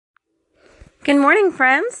Good morning,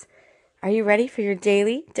 friends. Are you ready for your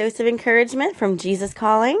daily dose of encouragement from Jesus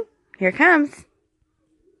Calling? Here it comes.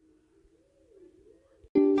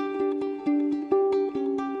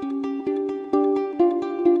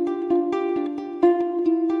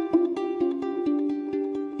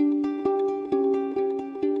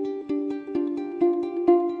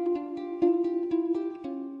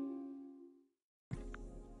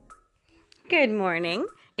 Good morning.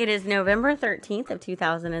 It is November 13th of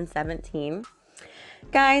 2017.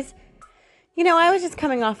 Guys, I was just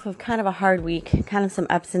coming off of kind of a hard week, kind of some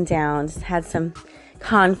ups and downs, had some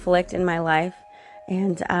conflict in my life.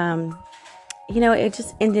 And, it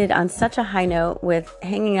just ended on such a high note with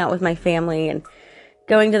hanging out with my family and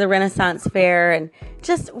going to the Renaissance Fair. And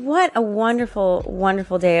just what a wonderful,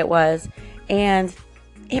 wonderful day it was. And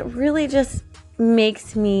it really just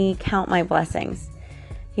makes me count my blessings.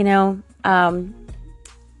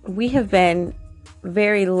 We have been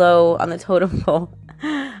very low on the totem pole,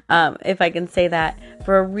 if I can say that,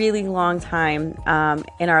 for a really long time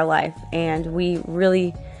in our life. And we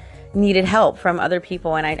really needed help from other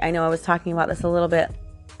people. And I know I was talking about this a little bit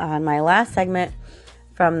on my last segment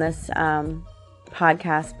from this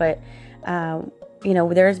podcast, but,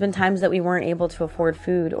 there's been times that we weren't able to afford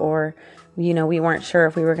food, or, we weren't sure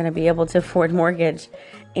if we were going to be able to afford mortgage.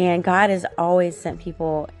 And God has always sent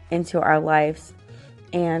people into our lives.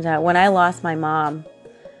 And when I lost my mom,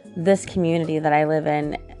 this community that I live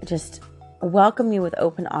in just welcomed me with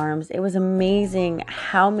open arms. It was amazing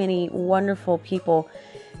how many wonderful people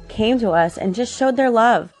came to us and just showed their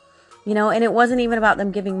love, and it wasn't even about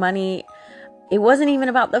them giving money. It wasn't even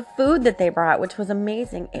about the food that they brought, which was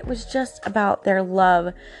amazing. It was just about their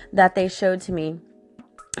love that they showed to me.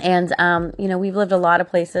 And, we've lived a lot of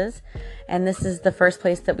places, and this is the first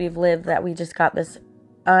place that we've lived that we just got this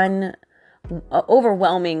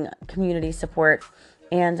overwhelming community support.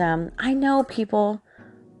 And I know people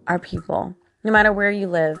are people. No matter where you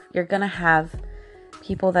live, you're going to have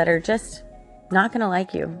people that are just not going to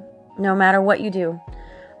like you, no matter what you do.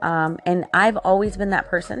 And I've always been that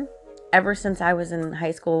person ever since I was in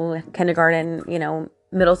high school, kindergarten,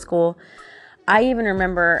 middle school. I even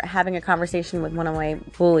remember having a conversation with one of my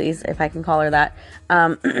bullies, if I can call her that,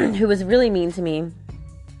 who was really mean to me.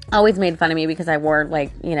 Always made fun of me because I wore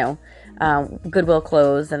Goodwill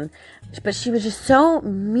clothes, but she was just so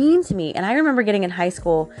mean to me. And I remember getting in high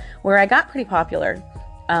school where I got pretty popular.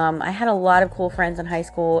 I had a lot of cool friends in high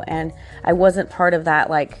school, and I wasn't part of that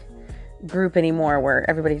group anymore where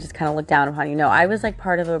everybody just kind of looked down upon you. I was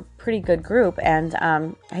part of a pretty good group, and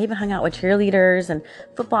I even hung out with cheerleaders and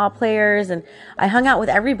football players, and I hung out with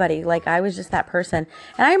everybody. I was just that person.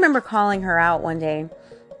 And I remember calling her out one day,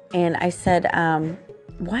 and I said,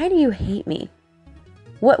 why do you hate me?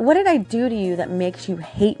 What did I do to you that makes you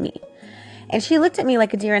hate me? And she looked at me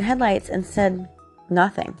like a deer in headlights and said,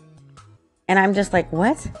 nothing. And I'm just like,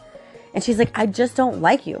 what? And she's like, I just don't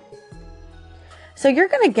like you. So you're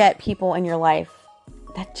going to get people in your life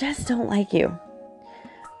that just don't like you.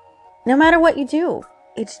 No matter what you do,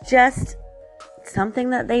 it's just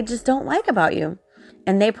something that they just don't like about you.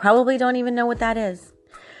 And they probably don't even know what that is.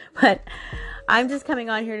 But I'm just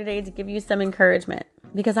coming on here today to give you some encouragement,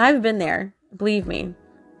 because I've been there. Believe me,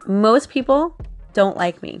 most people don't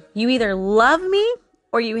like me. You either love me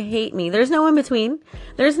or you hate me. There's no in between.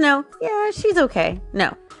 There's no, yeah, she's okay.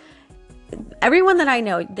 No. Everyone that I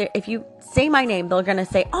know, if you say my name, they're going to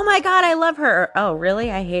say, oh my God, I love her. Or, oh, really?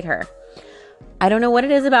 I hate her. I don't know what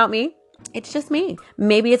it is about me. It's just me.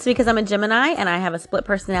 Maybe it's because I'm a Gemini and I have a split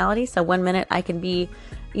personality. So one minute I can be,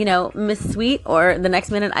 Miss Sweet, or the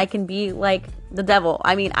next minute I can be like the devil.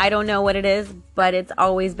 I mean, I don't know what it is, but it's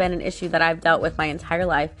always been an issue that I've dealt with my entire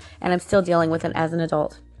life, and I'm still dealing with it as an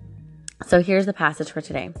adult. So here's the passage for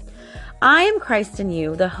today. I am Christ in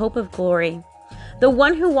you, the hope of glory. The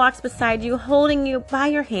one who walks beside you, holding you by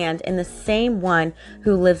your hand, and the same one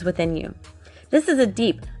who lives within you. This is a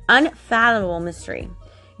deep, unfathomable mystery.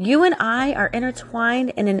 You and I are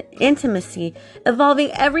intertwined in an intimacy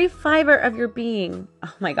involving every fiber of your being.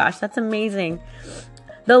 Oh my gosh, that's amazing.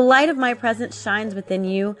 The light of my presence shines within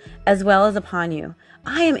you as well as upon you.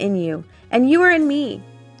 I am in you, and you are in me.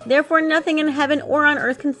 Therefore, nothing in heaven or on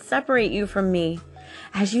earth can separate you from me.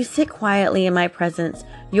 As you sit quietly in my presence,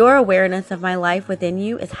 your awareness of my life within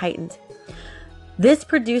you is heightened. This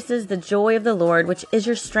produces the joy of the Lord, which is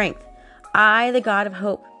your strength. I, the God of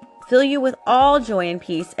hope, fill you with all joy and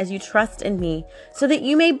peace as you trust in me, so that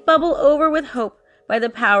you may bubble over with hope by the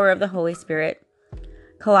power of the Holy Spirit.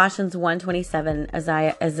 Colossians 1:27,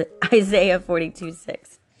 Isaiah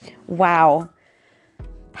 42:6. Wow.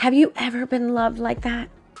 Have you ever been loved like that?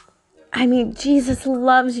 I mean, Jesus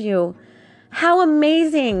loves you. How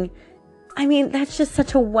amazing. I mean, that's just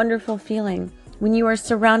such a wonderful feeling when you are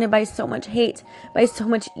surrounded by so much hate, by so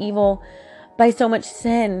much evil, by so much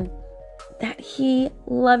sin, that He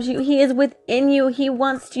loves you. He is within you. He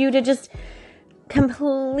wants you to just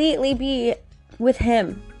completely be with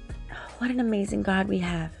Him. Oh, what an amazing God we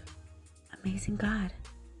have. Amazing God.